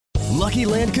Lucky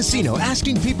Land Casino,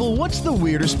 asking people, what's the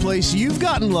weirdest place you've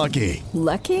gotten lucky?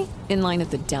 Lucky? In line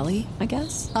at the deli, I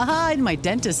guess? Aha, in my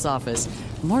dentist's office.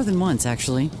 More than once,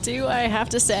 actually. Do I have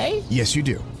to say? Yes, you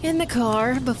do. In the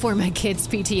car before my kids'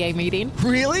 PTA meeting.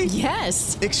 Really?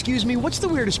 Yes. Excuse me, what's the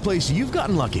weirdest place you've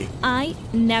gotten lucky? I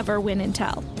never win and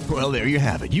tell. Well, there you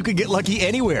have it. You can get lucky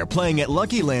anywhere, playing at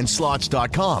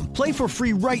LuckyLandSlots.com. Play for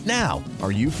free right now.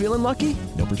 Are you feeling lucky?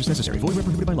 No purchase necessary. Void where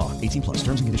prohibited by law. 18 plus.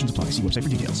 Terms and conditions apply. See website for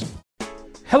details.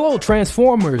 Hello,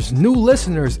 Transformers, new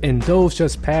listeners, and those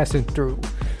just passing through.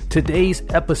 Today's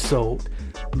episode,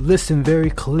 listen very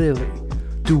clearly.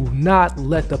 Do not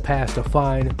let the past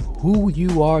define who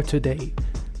you are today.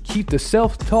 Keep the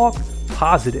self-talk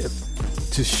positive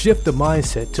to shift the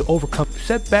mindset to overcome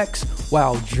setbacks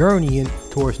while journeying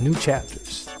towards new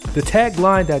chapters. The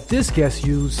tagline that this guest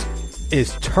used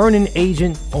is turn an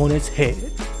agent on its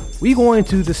head. We're going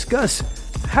to discuss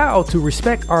how to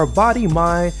respect our body,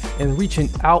 mind, and reaching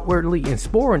outwardly and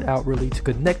exploring outwardly to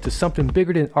connect to something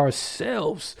bigger than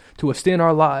ourselves to extend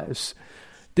our lives.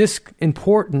 This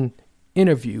important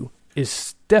interview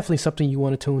is definitely something you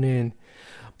want to tune in.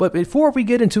 But before we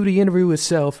get into the interview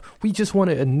itself, we just want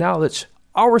to acknowledge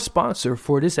our sponsor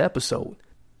for this episode.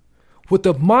 With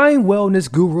the Mind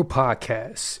Wellness Guru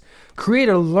podcast, create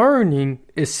a learning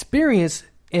experience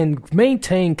and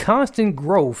maintain constant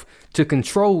growth to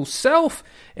control self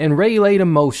and regulate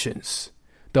emotions.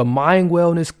 The Mind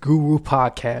Wellness Guru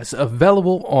podcast,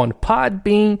 available on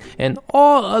Podbean and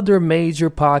all other major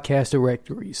podcast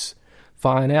directories.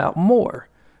 Find out more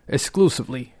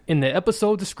exclusively in the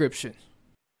episode description.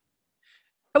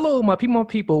 Hello, my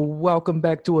people. Welcome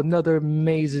back to another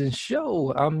amazing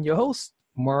show. I'm your host,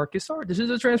 Marcus Hart. This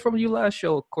is a Transform You Live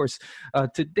show, of course.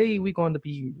 Today, we're going to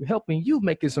be helping you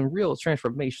making some real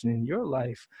transformation in your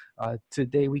life.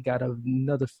 Today, we got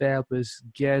another fabulous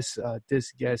guest.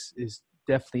 This guest is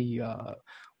definitely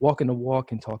walking the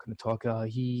walk and talking the talk.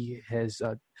 He has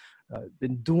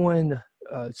been doing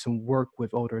some work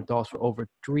with older adults for over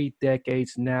 3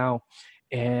 decades now.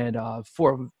 And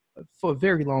for a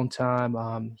very long time,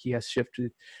 he has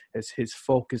shifted as his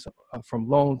focus from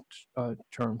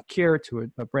long-term care to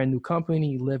a brand new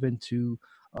company, Living to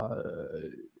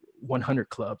 100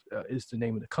 Club is the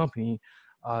name of the company.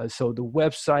 So the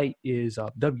website is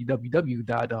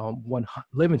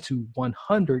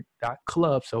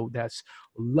www.livingto100.club. So that's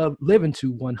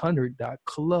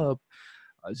livingto100.club.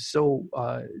 So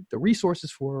the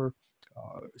resources for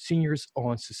seniors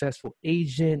on successful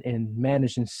aging and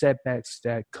managing setbacks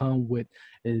that come with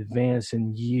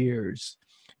advancing years.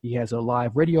 He has a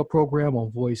live radio program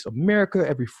on Voice America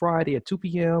every Friday at 2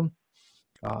 p.m.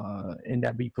 And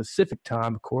that'd be Pacific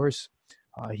time, of course.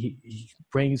 He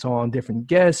brings on different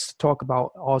guests, talk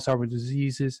about Alzheimer's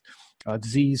disease,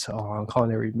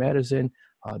 culinary medicine,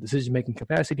 decision-making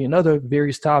capacity, and other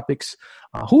various topics.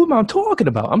 Who am I talking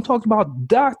about? I'm talking about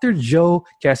Dr. Joe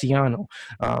Casciani.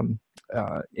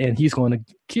 And he's going to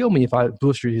kill me if I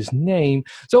butcher his name.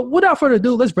 So without further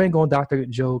ado, let's bring on Dr.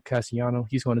 Joe Casciani.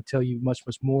 He's going to tell you much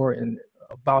more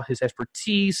about his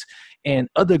expertise and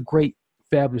other great,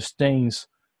 fabulous things.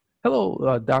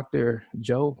 Hello, Dr.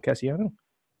 Joe Casciani.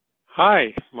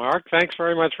 Hi, Mark. Thanks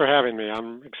very much for having me.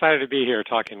 I'm excited to be here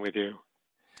talking with you.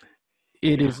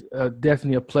 It is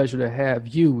definitely a pleasure to have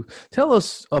you. Tell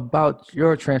us about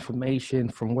your transformation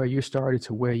from where you started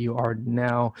to where you are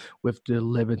now with the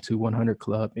Living to 100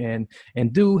 Club. And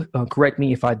do correct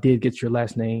me if I did get your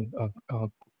last name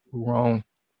wrong.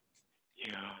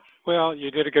 Yeah. Well, you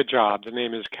did a good job. The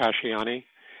name is Casciani.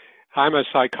 I'm a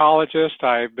psychologist.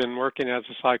 I've been working as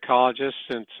a psychologist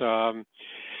since,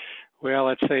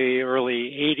 let's say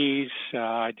early 80s.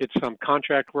 I did some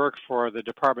contract work for the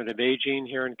Department of Aging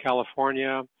here in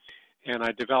California, and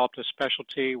I developed a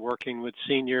specialty working with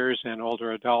seniors and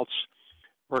older adults.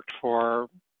 Worked for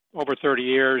over 30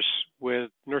 years with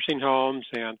nursing homes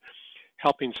and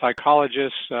helping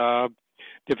psychologists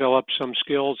develop some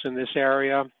skills in this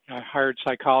area. I hired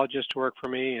psychologists to work for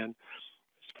me and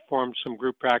formed some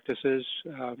group practices.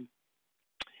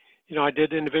 I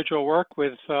did individual work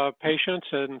with patients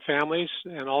and families,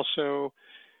 and also,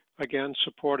 again,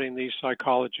 supporting these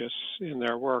psychologists in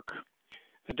their work.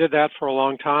 I did that for a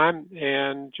long time,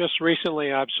 and just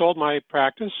recently I've sold my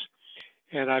practice,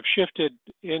 and I've shifted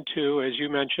into, as you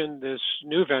mentioned, this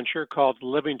new venture called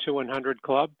Living to 100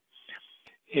 Club.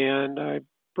 And I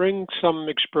bring some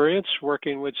experience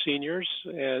working with seniors,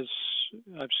 as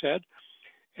I've said,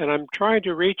 and I'm trying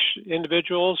to reach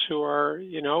individuals who are,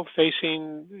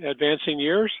 facing advancing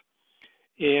years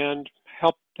and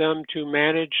help them to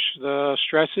manage the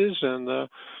stresses and the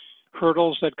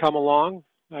hurdles that come along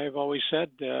I've always said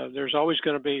there's always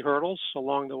going to be hurdles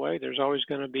along the way. There's always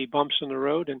going to be bumps in the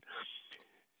road, and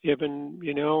even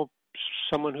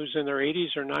someone who's in their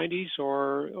 80s or 90s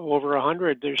or over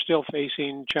 100, they're still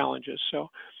facing challenges. So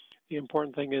the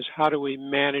important thing is, how do we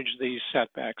manage these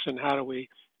setbacks and how do we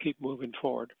keep moving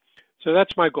forward? So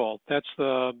that's my goal. That's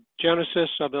the genesis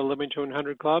of the Living to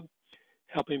 100 Club,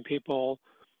 helping people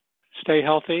stay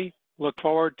healthy, look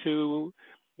forward to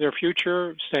their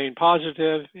future, staying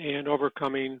positive, and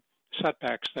overcoming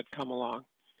setbacks that come along.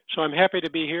 So I'm happy to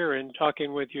be here and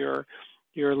talking with your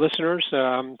listeners,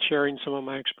 sharing some of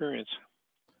my experience.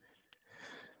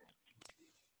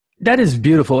 That is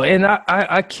beautiful, and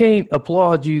I can't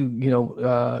applaud you,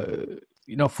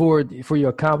 for your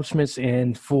accomplishments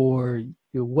and for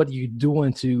what you're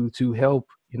doing to help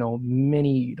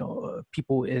many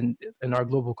people in our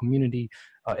global community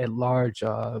at large,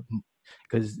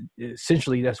 because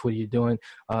essentially that's what you're doing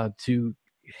to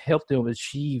help them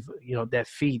achieve that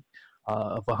feat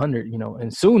of 100,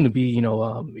 and soon to be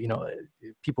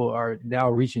people are now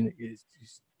reaching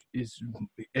is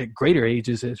at greater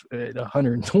ages at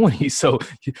 120. So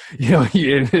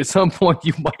at some point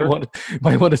you might want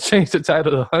to change the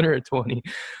title to 120.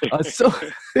 So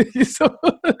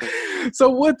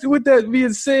with that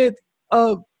being said,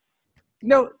 at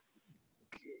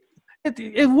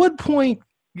what point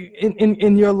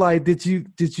in your life did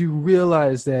you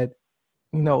realize that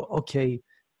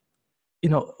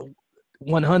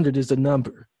 100 is a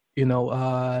number,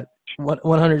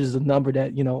 100 is a number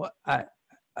that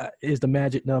is the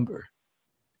magic number?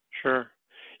 Sure.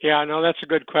 Yeah, no, that's a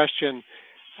good question.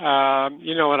 When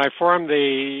I formed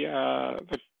the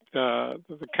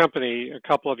company a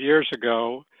couple of years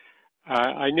ago,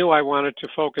 I knew I wanted to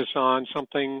focus on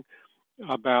something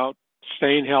about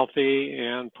staying healthy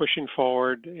and pushing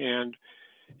forward. And,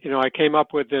 I came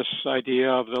up with this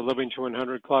idea of the Living to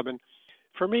 100 Club. And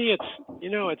for me, it's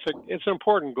an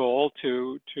important goal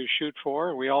to shoot for.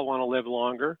 And we all want to live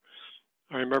longer.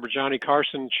 I remember Johnny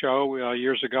Carson's show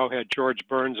years ago had George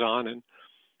Burns on, and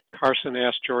Carson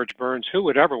asked George Burns, who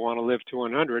would ever want to live to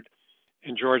 100?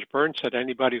 And George Burns said,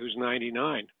 anybody who's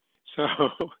 99. So,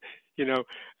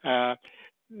 the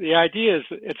idea is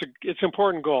it's an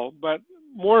important goal, but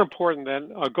more important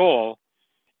than a goal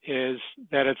is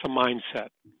that it's a mindset.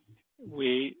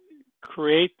 We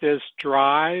create this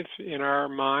drive in our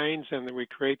minds, and then we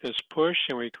create this push,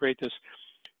 and we create this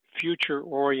future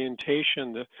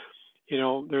orientation.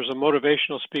 There's a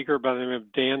motivational speaker by the name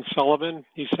of Dan Sullivan.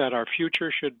 He said, our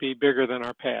future should be bigger than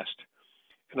our past.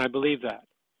 And I believe that.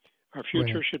 Our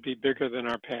future should be bigger than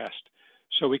our past.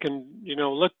 So we can,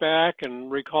 look back and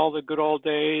recall the good old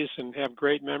days and have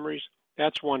great memories.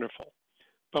 That's wonderful.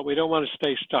 But we don't want to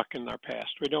stay stuck in our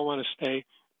past. We don't want to stay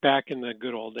back in the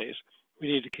good old days.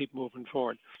 We need to keep moving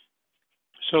forward.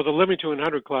 So the Living to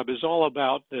 100 Club is all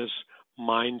about this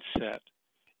mindset.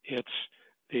 It's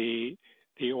the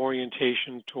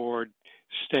orientation toward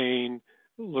staying,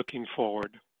 looking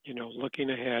forward, looking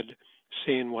ahead,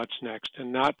 seeing what's next,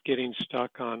 and not getting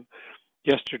stuck on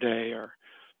yesterday. Or,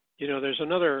 there's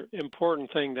another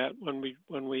important thing that when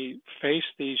we face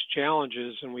these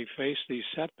challenges and we face these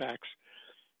setbacks,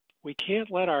 we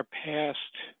can't let our past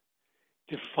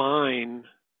define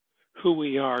who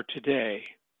we are today.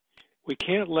 We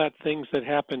can't let things that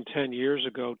happened 10 years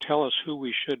ago tell us who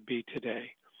we should be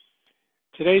today.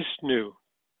 Today's new.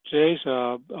 Today's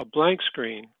a blank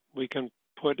screen. We can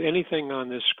put anything on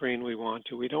this screen we want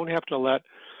to. We don't have to let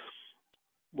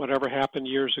whatever happened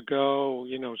years ago,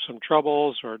 some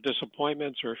troubles or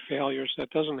disappointments or failures, that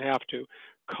doesn't have to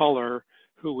color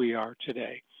who we are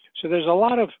today. So there's a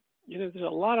lot of,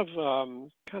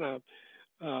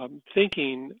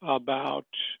 thinking about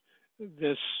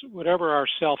this, whatever our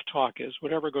self-talk is,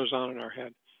 whatever goes on in our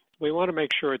head. We want to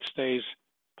make sure it stays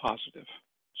positive.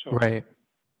 So, right.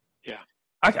 Yeah.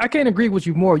 I can't agree with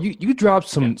you more. You dropped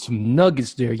some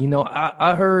nuggets there.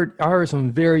 I heard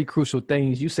some very crucial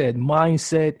things. You said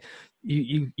mindset.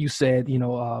 You said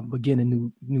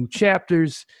beginning new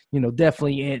chapters.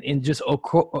 Definitely, and just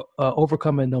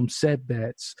overcoming them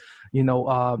setbacks.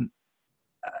 The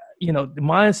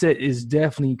mindset is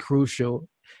definitely crucial,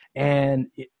 and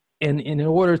in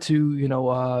order to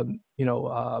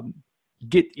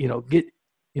get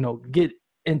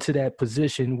into that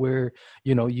position where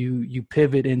you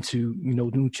pivot into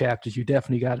new chapters, you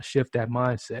definitely got to shift that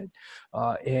mindset,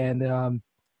 and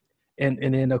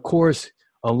then of course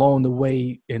along the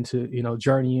way into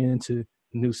journeying into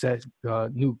new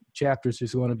chapters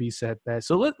is going to be setbacks.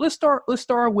 So let's start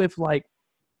with what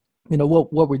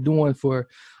we're doing for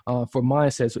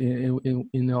mindsets, and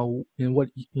what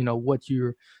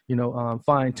you're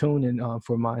fine tuning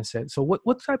for mindset. So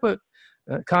what type of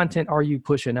content are you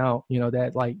pushing out,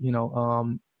 that like,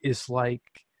 is like,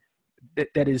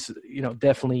 that is,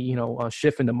 definitely,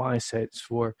 shifting the mindsets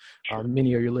for Sure.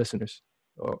 many of your listeners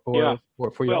or, Yeah.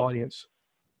 or for your Well, audience.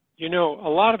 a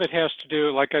lot of it has to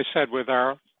do, like I said, with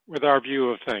our view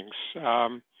of things.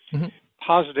 Hmm.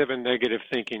 Positive and negative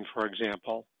thinking, for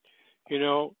example.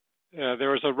 There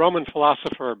was a Roman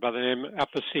philosopher by the name of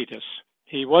Epictetus.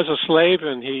 He was a slave,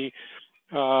 and he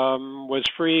was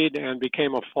freed and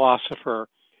became a philosopher.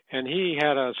 And he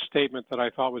had a statement that I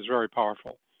thought was very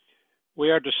powerful. We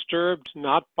are disturbed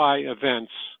not by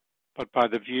events, but by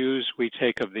the views we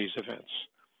take of these events.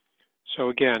 So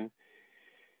again,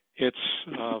 it's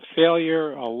a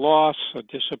failure, a loss, a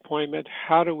disappointment.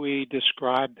 How do we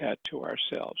describe that to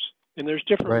ourselves? And there's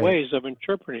different Right. ways of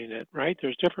interpreting it, right?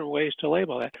 There's different ways to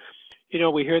label that.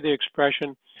 We hear the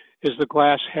expression, is the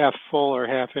glass half full or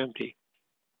half empty?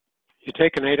 You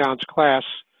take an 8-ounce glass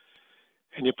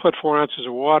and you put 4 ounces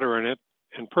of water in it,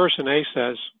 and person A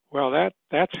says, well,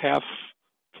 that's half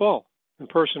full. And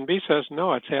person B says,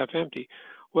 no, it's half empty.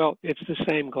 Well, it's the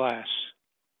same glass,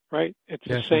 right? It's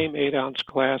the Definitely. same 8-ounce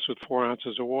glass with 4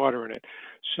 ounces of water in it.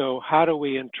 So how do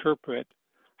we interpret?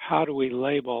 How do we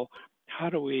label? How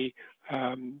do we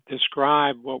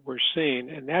describe what we're seeing?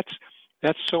 And that's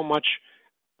so much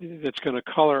that's going to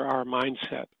color our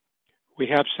mindset. We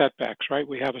have setbacks, right?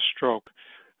 We have a stroke.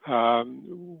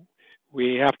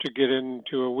 We have to get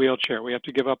into a wheelchair. We have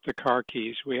to give up the car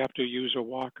keys. We have to use a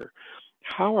walker.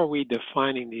 How are we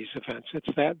defining these events?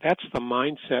 That's the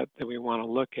mindset that we want to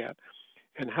look at.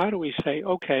 And how do we say,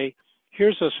 okay,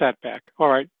 here's a setback. All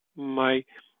right, my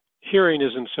hearing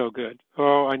isn't so good.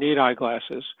 Oh, I need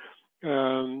eyeglasses.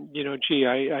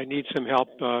 I need some help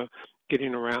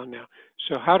getting around now.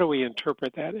 So how do we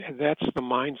interpret that? And that's the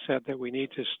mindset that we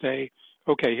need to stay.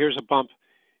 Okay, here's a bump.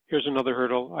 Here's another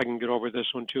hurdle. I can get over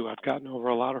this one too. I've gotten over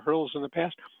a lot of hurdles in the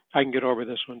past. I can get over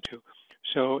this one too.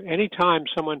 So anytime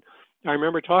I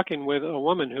remember talking with a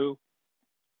woman who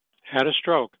had a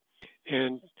stroke,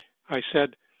 and I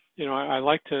said, I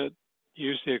like to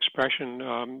use the expression,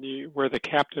 we're the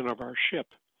captain of our ship,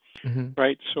 Hmm.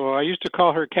 right? So I used to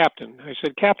call her Captain. I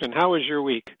said, Captain, how was your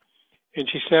week? And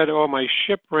she said, oh, my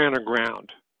ship ran aground.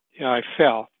 Yeah, I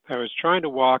fell. I was trying to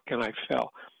walk and I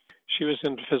fell. She was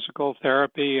in physical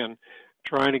therapy and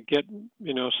trying to get,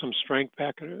 some strength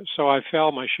back. So I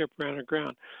fell, my ship ran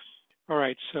aground. All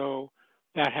right, so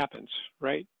that happens,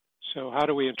 right? So how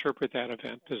do we interpret that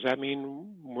event? Does that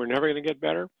mean we're never going to get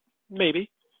better? Maybe.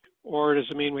 Or does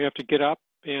it mean we have to get up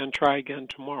and try again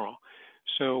tomorrow?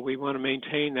 So we want to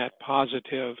maintain that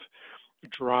positive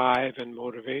drive and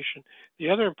motivation. The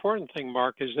other important thing,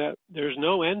 Mark, is that there's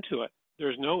no end to it.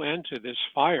 There's no end to this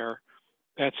fire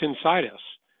that's inside us.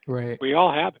 Right. We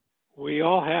all have it. We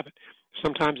all have it.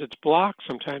 Sometimes it's blocked,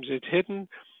 sometimes it's hidden,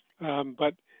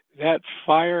 but that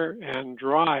fire and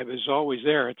drive is always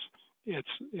there. It's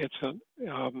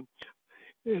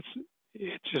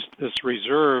just this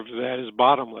reserve that is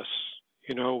bottomless.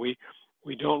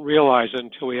 We don't realize it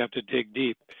until we have to dig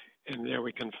deep, and there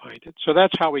we can find it. So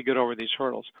that's how we get over these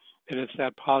hurdles, and it's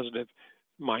that positive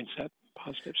mindset,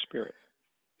 positive spirit.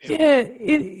 Yeah,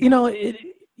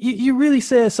 you really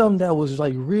said something that was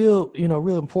like real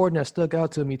important that stuck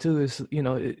out to me too. Is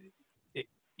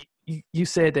you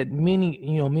said that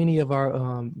many of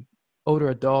our older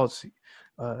adults,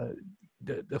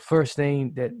 the first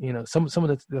thing that some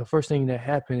of the first thing that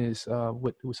happened is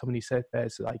with some of these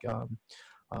setbacks, like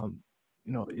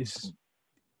is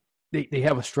they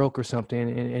have a stroke or something,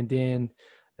 and then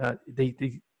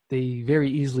they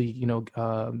very easily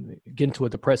get into a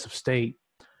depressive state,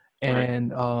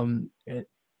 and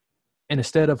and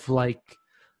instead of like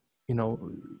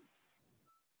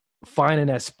finding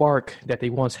that spark that they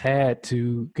once had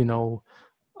to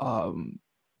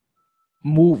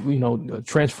move,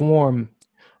 transform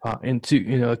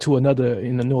into to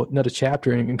another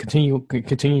chapter and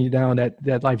continue down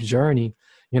that life journey,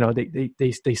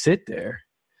 they sit there,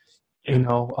 and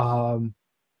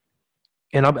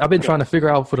I've been trying to figure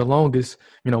out for the longest,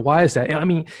 why is that? I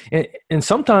mean, and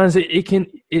sometimes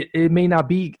it may not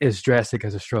be as drastic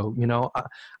as a stroke.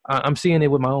 I'm seeing it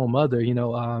with my own mother.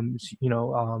 I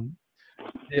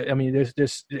mean,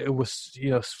 it was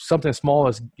something small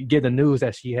as get the news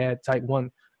that she had type 1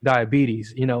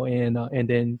 diabetes. And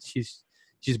then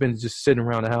she's been just sitting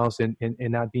around the house and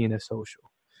not being as social.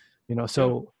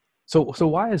 So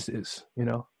why is this?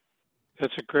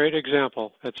 That's a great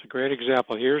example.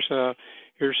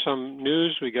 Here's some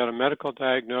news. We got a medical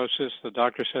diagnosis. The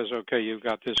doctor says, okay, you've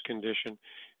got this condition,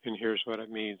 and here's what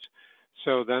it means.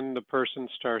 So then the person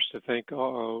starts to think,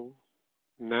 oh,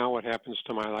 now what happens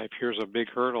to my life? Here's a big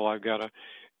hurdle I've got to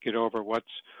get over. What's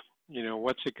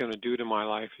what's it going to do to my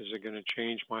life? Is it going to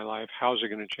change my life? How's it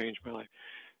going to change my life?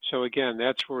 So again,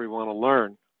 that's where we want to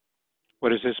learn. What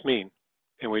does this mean?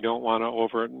 And we don't want to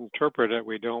overinterpret it.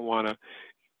 We don't want to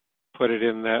put it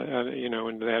in that,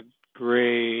 into that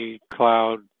gray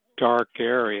cloud, dark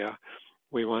area.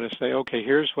 We want to say, okay,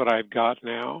 here's what I've got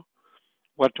now.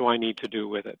 What do I need to do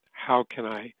with it? How can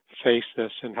I face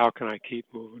this, and how can I keep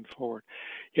moving forward?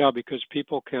 Yeah, because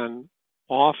people can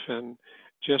often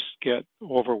just get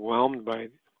overwhelmed by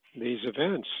these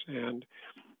events and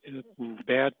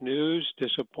bad news,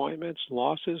 disappointments,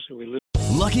 losses. We live.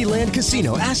 Lucky Land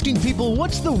Casino, asking people,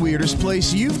 what's the weirdest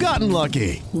place you've gotten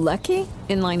lucky? Lucky?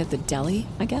 In line at the deli,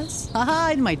 I guess?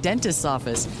 Aha, in my dentist's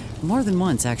office. More than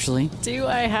once, actually. Do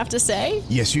I have to say?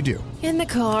 Yes, you do. In the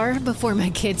car before my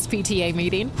kids' PTA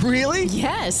meeting. Really?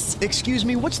 Yes. Excuse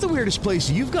me, what's the weirdest place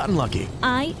you've gotten lucky?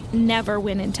 I never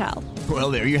win and tell.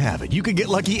 Well, there you have it. You can get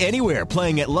lucky anywhere,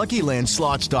 playing at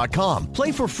LuckyLandSlots.com.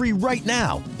 Play for free right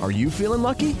now. Are you feeling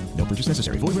lucky? No purchase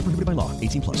necessary. Void where prohibited by law.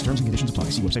 18 plus. Terms and conditions apply.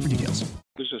 See website for details.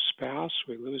 Lose a spouse,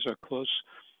 we lose a close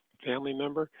family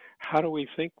member. How do we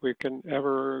think we can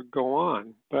ever go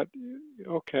on? But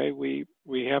okay, we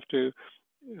have to,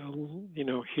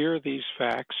 hear these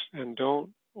facts and don't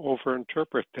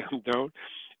overinterpret them. Don't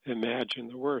imagine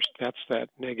the worst. That's that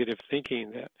negative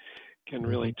thinking that can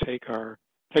really take our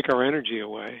energy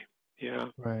away. Yeah.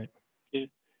 Right.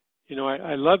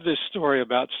 I love this story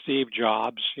about Steve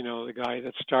Jobs, the guy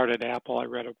that started Apple. I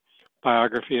read a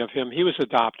biography of him. He was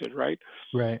adopted, right?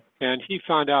 Right. And he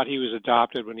found out he was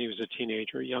adopted when he was a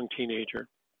young teenager.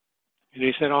 And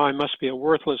he said, I must be a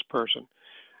worthless person.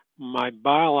 My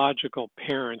biological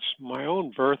parents, my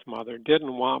own birth mother,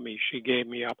 didn't want me. She gave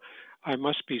me up. I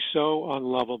must be so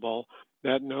unlovable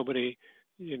that nobody,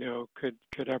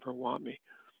 could ever want me.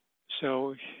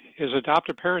 So his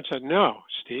adoptive parents said, no,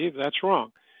 Steve, that's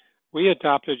wrong. We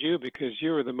adopted you because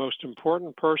you were the most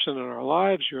important person in our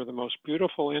lives. You were the most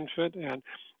beautiful infant, and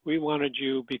we wanted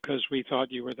you because we thought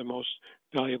you were the most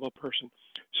valuable person.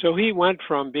 So he went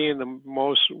from being the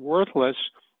most worthless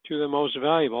to the most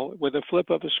valuable with a flip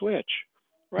of a switch,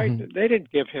 right? Mm-hmm. They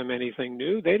didn't give him anything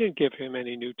new. They didn't give him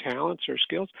any new talents or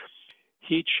skills.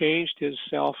 He changed his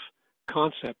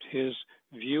self-concept, his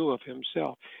view of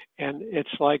himself. And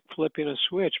it's like flipping a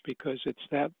switch, because it's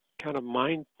that kind of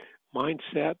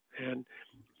mindset and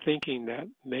thinking that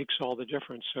makes all the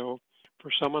difference. So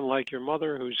for someone like your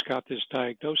mother who's got this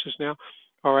diagnosis now,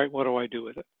 all right, what do I do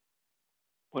with it?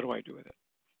 What do I do with it?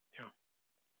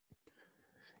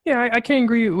 Yeah, I can't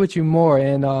agree with you more.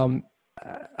 And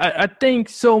I think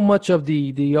so much of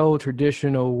the old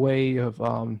traditional way of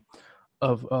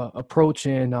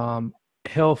approaching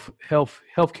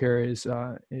healthcare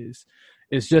is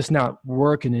just not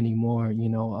working anymore.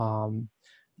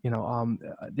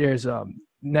 There's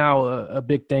now a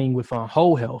big thing with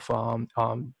whole health.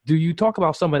 Do you talk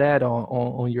about some of that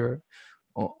on your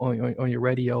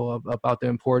radio about the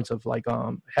importance of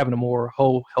having a more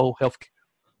whole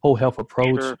health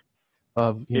approach? Sure.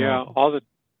 Of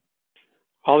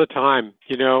all the time.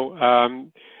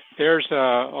 There's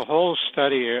a whole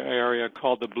study area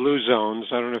called the Blue Zones.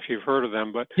 I don't know if you've heard of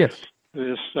them, but yes,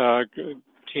 this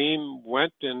team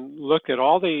went and looked at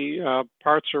all the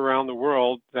parts around the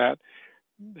world that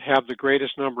have the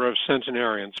greatest number of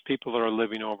centenarians, people that are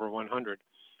living over 100.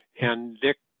 And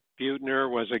Dick Butner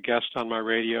was a guest on my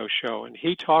radio show, and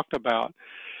he talked about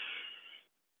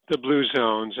the Blue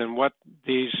Zones and what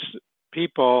these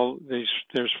people,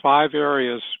 there's 5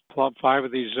 areas, 5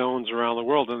 of these zones around the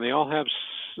world, and they all have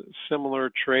similar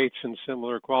traits and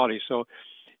similar qualities. So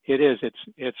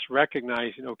it's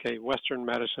recognizing, okay, Western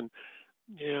medicine,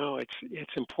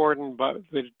 it's important, but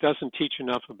it doesn't teach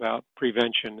enough about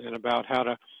prevention and about how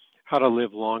to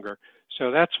live longer.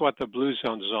 So that's what the Blue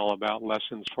Zones is all about,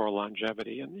 lessons for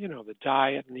longevity, and the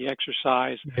diet and the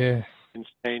exercise, yeah, and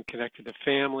staying connected to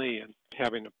family and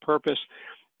having a purpose.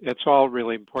 It's all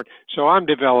really important. So I'm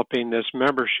developing this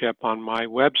membership on my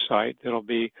website. It'll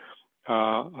be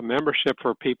a membership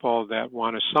for people that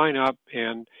want to sign up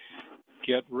and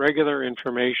get regular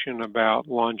information about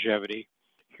longevity.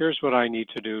 Here's what I need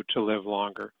to do to live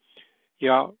longer.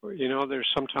 Yeah, there's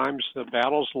sometimes the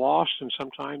battle's lost, and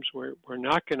sometimes we're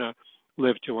not going to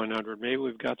live to 100. Maybe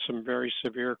we've got some very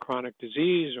severe chronic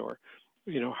disease or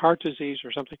heart disease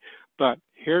or something. But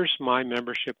here's my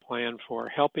membership plan for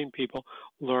helping people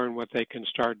learn what they can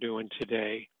start doing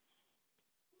today.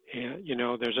 And,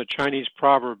 there's a Chinese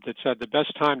proverb that said the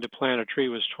best time to plant a tree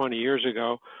was 20 years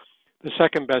ago. The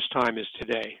second best time is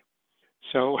today.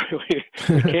 So we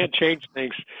can't change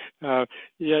things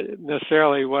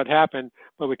necessarily what happened,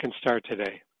 but we can start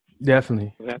today.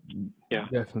 Definitely. Yeah.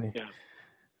 Definitely. Yeah.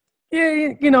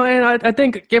 Yeah, and I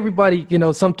think everybody,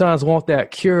 sometimes want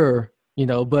that cure,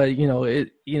 but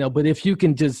if you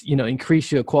can just,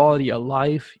 increase your quality of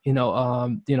life,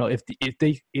 if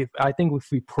I think if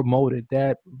we promoted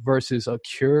that versus a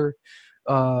cure,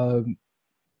 um,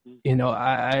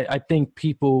 I think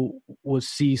people will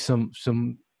see some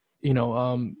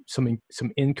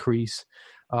increase,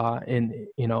 in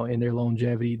their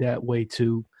longevity that way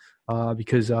too,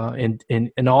 because and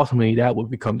ultimately that would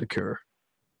become the cure.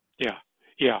 Yeah,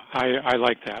 yeah, I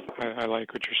like that. I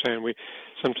like what you're saying.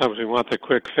 Sometimes we want the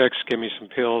quick fix. Give me some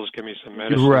pills. Give me some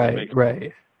medicine to Right, make.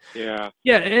 right. Yeah,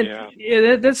 Yeah, and yeah.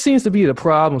 yeah, that seems to be the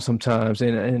problem sometimes,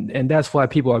 and that's why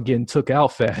people are getting took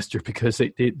out faster because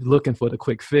they're looking for the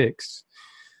quick fix.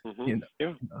 Hmm. You know.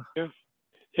 Yeah, yeah,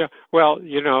 yeah. Well,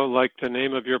 like the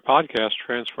name of your podcast,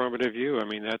 Transformative You. I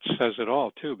mean, that says it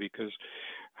all too. Because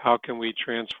how can we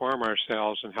transform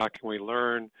ourselves, and how can we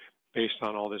learn based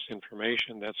on all this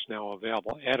information that's now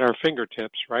available at our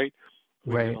fingertips? Right?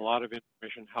 We get Right. a lot of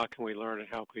information. How can we learn, and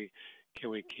how can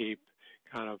we keep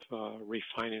kind of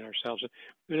refining ourselves?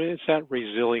 And it's that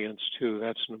resilience too.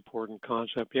 That's an important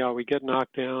concept. Yeah, we get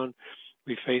knocked down,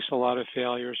 we face a lot of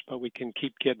failures, but we can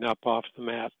keep getting up off the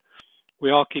mat.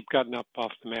 We all keep getting up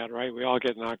off the mat, right? We all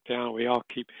get knocked down. We all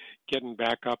keep getting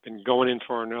back up and going in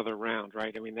for another round,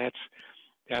 right? I mean, that's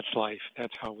life.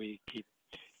 That's how we keep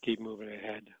moving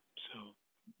ahead. So,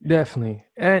 yeah. Definitely.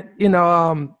 And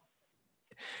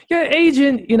yeah,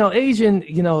 aging,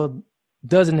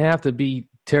 doesn't have to be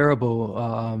terrible.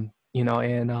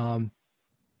 And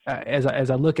as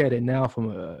I look at it now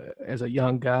from as a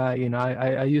young guy,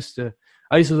 I used to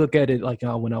look at it like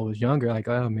when I was younger, like,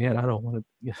 oh man, I don't want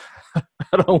to,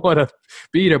 I don't want to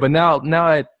be there. But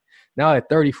now at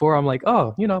 34, I'm like,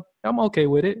 oh, I'm okay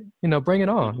with it. Bring it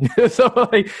on. So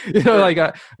like, Sure. like,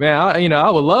 I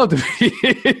would love to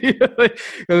be, like,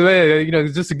 'cause,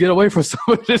 man, just to get away from some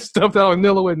of this stuff that I'm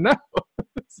dealing with now.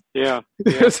 Yeah.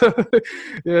 Yeah. So,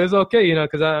 yeah, it's okay,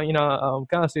 because I'm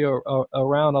constantly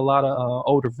around a lot of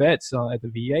older vets at the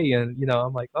VA, and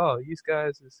I'm like, oh, these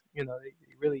guys is, they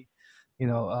really, I'm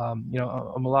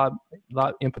a lot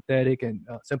empathetic and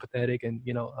sympathetic, and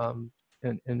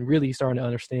and really starting to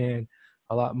understand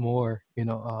a lot more,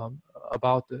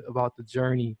 about the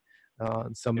journey Yeah.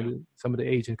 some of the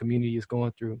Asian community is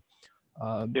going through.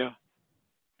 Um, Yeah.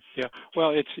 Yeah.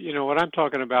 Well, it's what I'm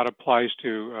talking about applies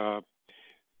to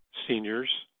seniors,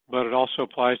 but it also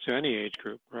applies to any age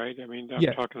group, right? I mean, I'm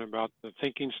yeah, talking about the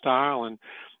thinking style and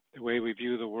the way we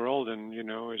view the world, and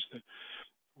is the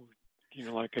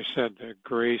like I said, the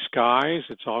gray skies.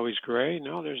 It's always gray.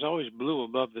 No, there's always blue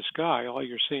above the sky. All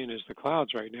you're seeing is the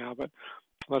clouds right now, but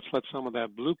let's let some of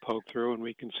that blue poke through, and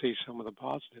we can see some of the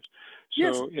positives.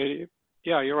 yes, So,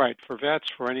 yeah, you're right. For vets,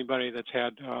 for anybody that's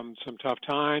had some tough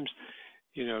times,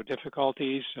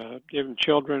 difficulties, even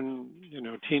children,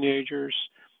 teenagers.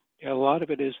 A lot of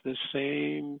it is the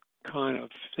same kind of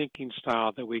thinking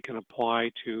style that we can apply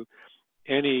to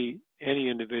any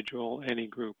individual, any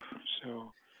group.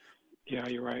 So, yeah,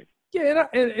 you're right. yeah,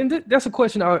 that's a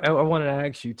question I wanted to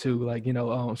ask you too. Like,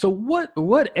 so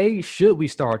what age should we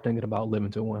start thinking about living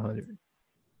to 100?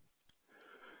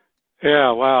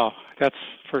 Yeah, wow, that's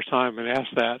the first time I've been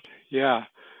asked that. Yeah,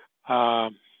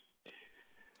 um,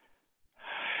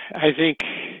 I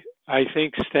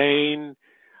think staying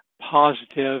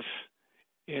positive,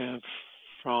 and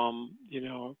from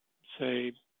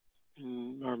say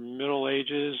in our middle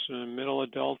ages, middle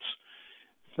adults,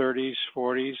 30s,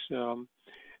 40s.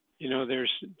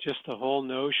 There's just the whole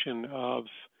notion of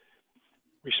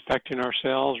respecting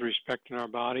ourselves, respecting our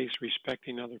bodies,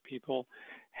 respecting other people,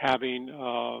 having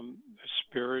a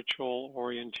spiritual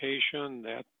orientation,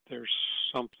 that there's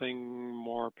something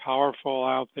more powerful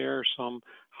out there, some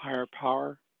higher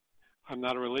power. I'm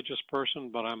not a religious person,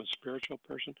 but I'm a spiritual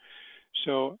person.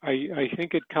 So I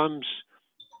think it comes,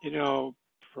 you know,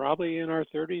 probably in our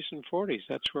 30s and 40s.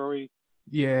 That's where we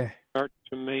Yeah, start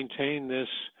to maintain this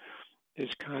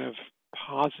kind of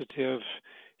positive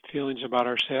feelings about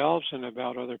ourselves and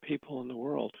about other people in the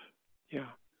world. Yeah,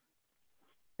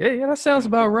 yeah, that sounds yeah,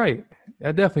 about right.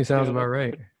 That definitely sounds yeah. about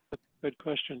right. That's a good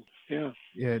question. Yeah,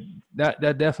 Yeah, that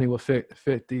definitely will fit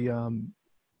the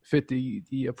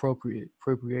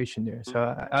appropriation there. So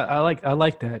I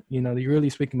like that. You're really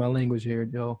speaking my language here,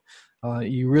 Joe.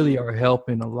 You really mm, are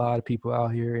helping a lot of people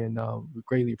out here, and we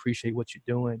greatly appreciate what you're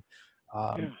doing.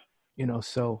 yeah, Um,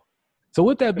 so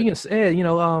with that good. being said,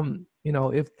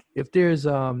 if there's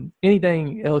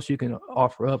anything else you can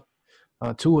offer up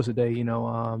to us today,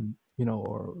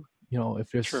 or if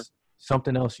Sure. there's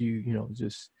something else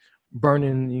just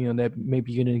burning, that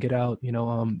maybe you didn't get out,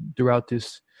 throughout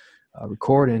this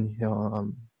recording,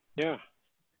 Yeah.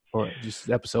 or just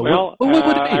episode? Well, What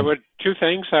would it be? I would two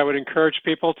things. I would encourage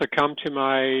people to come to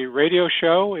my radio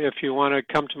show. If you want to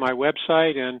come to my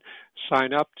website and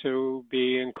sign up to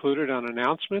be included on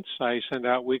announcements, I send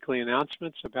out weekly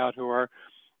announcements about who our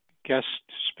guest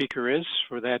speaker is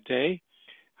for that day.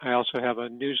 I also have a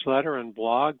newsletter and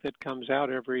blog that comes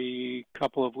out every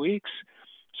couple of weeks.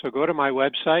 So go to my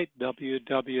website,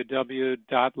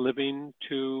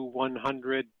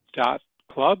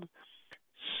 www.livingto100.club,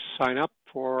 sign up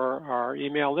for our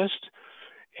email list,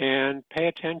 and pay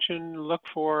attention. Look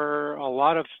for a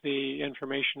lot of the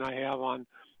information I have on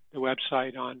the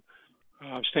website on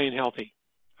staying healthy.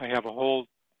 I have a whole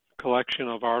collection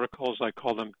of articles. I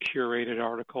call them curated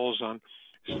articles on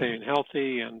staying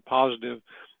healthy and positive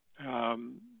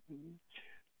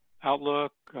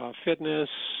outlook, fitness,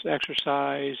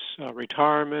 exercise,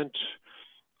 retirement,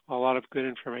 a lot of good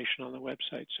information on the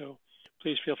website. So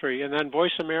please feel free. And then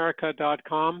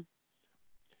voiceamerica.com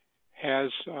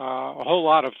has a whole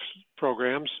lot of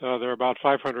programs. There are about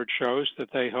 500 shows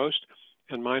that they host,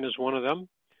 and mine is one of them.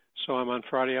 So I'm on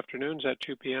Friday afternoons at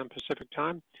 2 p.m. Pacific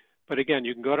time. But again,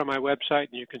 you can go to my website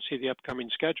and you can see the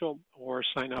upcoming schedule or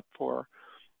sign up for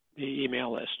the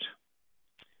email list.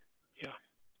 Yeah.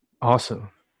 Awesome.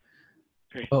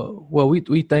 Well,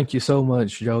 we thank you so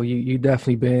much, Joe. You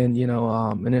definitely been,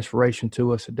 an inspiration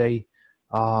to us today,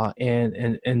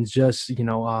 and just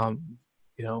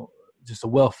just a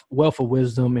wealth of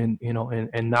wisdom and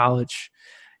and knowledge,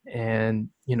 and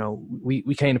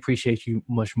we can't appreciate you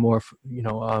much more,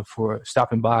 for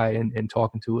stopping by and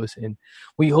talking to us, and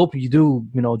we hope you do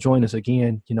join us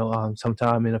again,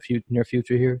 sometime in the near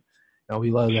future here. We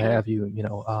love to have you,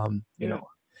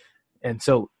 and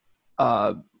so.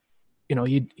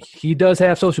 He does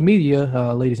have social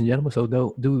media, ladies and gentlemen. So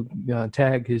do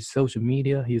tag his social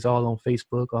media. He's all on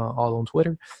Facebook, all on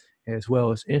Twitter, as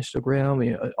well as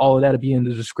Instagram. All of that will be in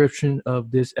the description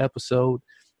of this episode.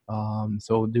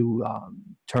 So do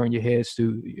turn your heads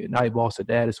to Night Boss to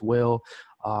that as well.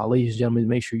 Ladies and gentlemen,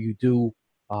 make sure you do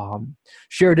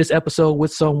share this episode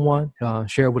with someone.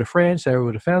 Share it with a friend. Share it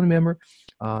with a family member.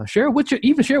 Share it with your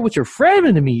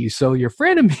frenemies, so your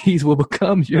frenemies will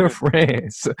become your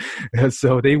friends.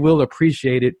 So they will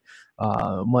appreciate it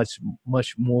much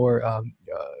more,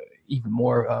 even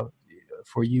more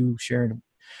for you sharing.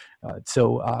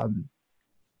 So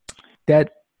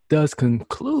that does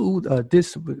conclude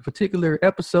this particular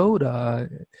episode.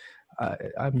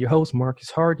 I'm your host,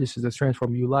 Marcus Hart. This is the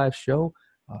Transform You Live show,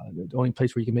 the only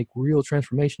place where you can make real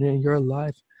transformation in your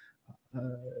life.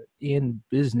 In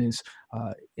business,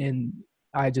 and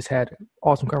I just had an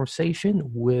awesome conversation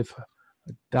with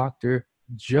Dr.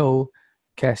 Joe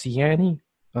Casciani.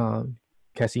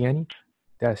 Casciani,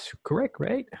 that's correct,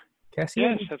 right?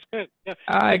 Casciani? Yes, that's good. Yeah.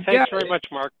 Thanks very much,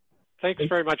 Mark. Thanks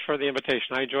very much for the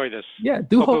invitation. I enjoyed this. Yeah,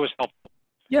 hope it was helpful.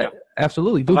 Yeah,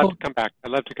 absolutely. I'd love to come back.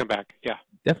 I'd love to come back. Yeah,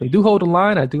 definitely. Do hold the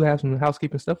line. I do have some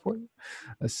housekeeping stuff for you.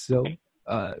 So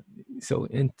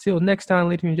until next time,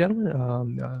 ladies and gentlemen,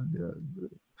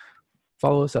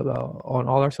 follow us up on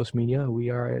all our social media. We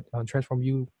are at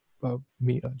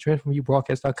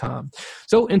transformubroadcast.com.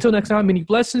 So until next time, many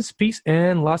blessings, peace,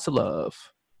 and lots of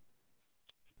love.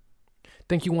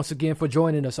 Thank you once again for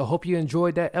joining us. I hope you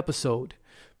enjoyed that episode.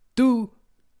 Do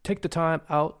take the time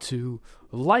out to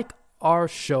like our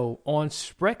show on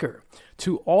Spreaker.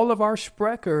 To all of our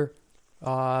Spreaker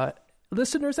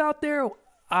listeners out there,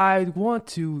 I want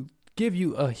to give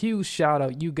you a huge shout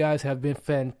out. You guys have been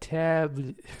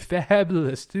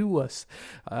fabulous to us.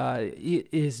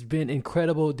 It has been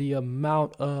incredible the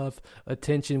amount of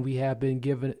attention we have been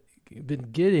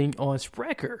getting on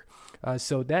Spreaker.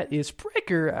 So that is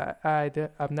Spreaker.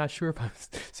 I'm not sure if I'm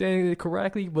saying it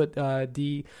correctly, but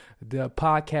the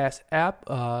podcast app,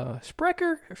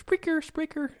 Spreaker.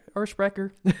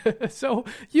 So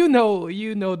you know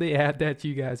the app that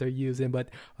you guys are using, but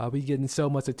we're getting so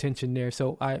much attention there.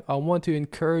 So I want to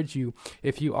encourage you,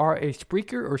 if you are a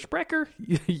Spreaker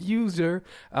user,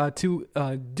 to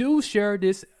do share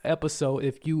this episode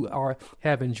if you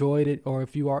have enjoyed it, or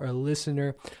if you are a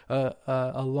listener,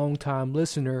 a long time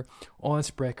listener on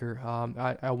Spreaker.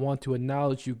 I want to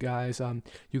acknowledge you guys.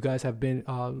 You guys have been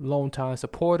long time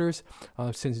supporters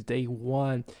since day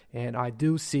one, and I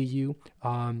do see you.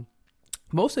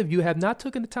 Most of you have not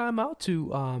taken the time out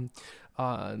to,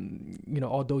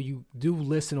 although you do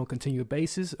listen on a continual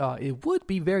basis, it would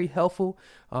be very helpful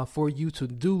for you to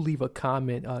do leave a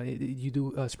comment.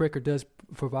 Spreaker does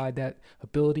provide that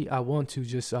ability. I want to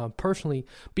just personally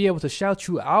be able to shout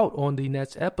you out on the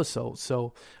next episode.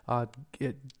 So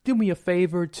do me a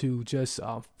favor to just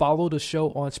follow the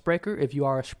show on Spreaker if you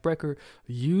are a Spreaker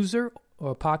user,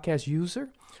 or podcast user,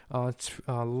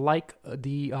 like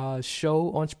the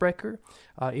show on Spreaker,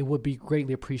 it would be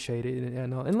greatly appreciated.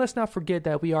 And let's not forget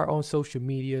that we are on social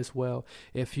media as well.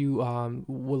 If you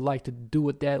would like to do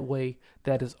it that way,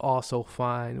 that is also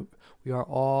fine. We are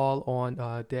all on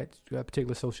that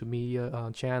particular social media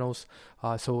channels.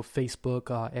 So Facebook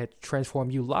at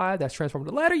Transform You Live. That's Transform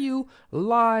the letter U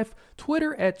Live.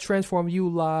 Twitter at Transform You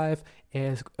Live.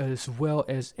 As well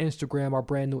as Instagram, our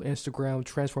brand new Instagram,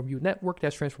 Transform You Network.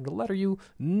 That's Transform the letter U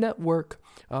Network.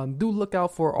 Do look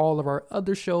out for all of our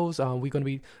other shows. We're going to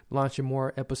be launching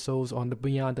more episodes on the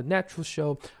Beyond the Natural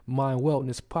show, Mind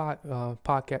Wellness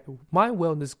podcast, Mind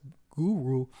Wellness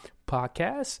Guru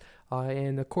podcast,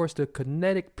 and of course the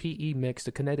Kinetic PE Mix.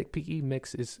 The Kinetic PE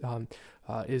Mix is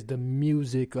the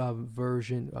music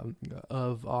version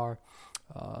of our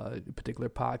particular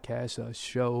podcast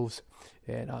shows,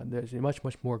 and there's much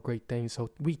more great things. So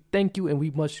we thank you, and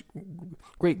we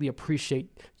greatly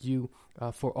appreciate you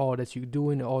for all that you do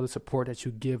and all the support that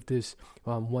you give this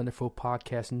wonderful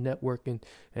podcast network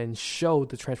and show,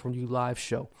 the Transform You Live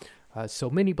show. So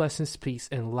many blessings, peace,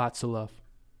 and lots of love.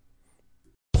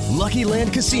 Lucky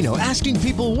Land Casino, asking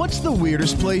people, what's the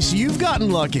weirdest place you've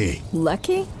gotten lucky?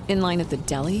 Lucky? In line at the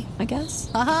deli, I guess?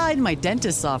 Aha, in my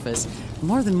dentist's office.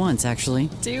 More than once,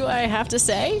 actually. Do I have to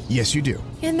say? Yes, you do.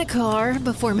 In the car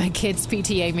before my kids'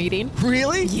 PTA meeting.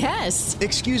 Really? Yes.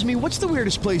 Excuse me, what's the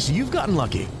weirdest place you've gotten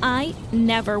lucky? I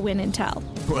never win and tell.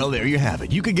 Well, there you have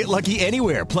it. You can get lucky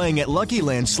anywhere, playing at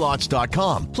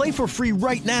LuckyLandSlots.com. Play for free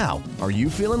right now. Are you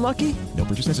feeling lucky? No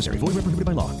purchase necessary. Void where prohibited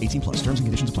by law. 18+. Terms and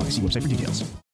conditions apply. See website for details.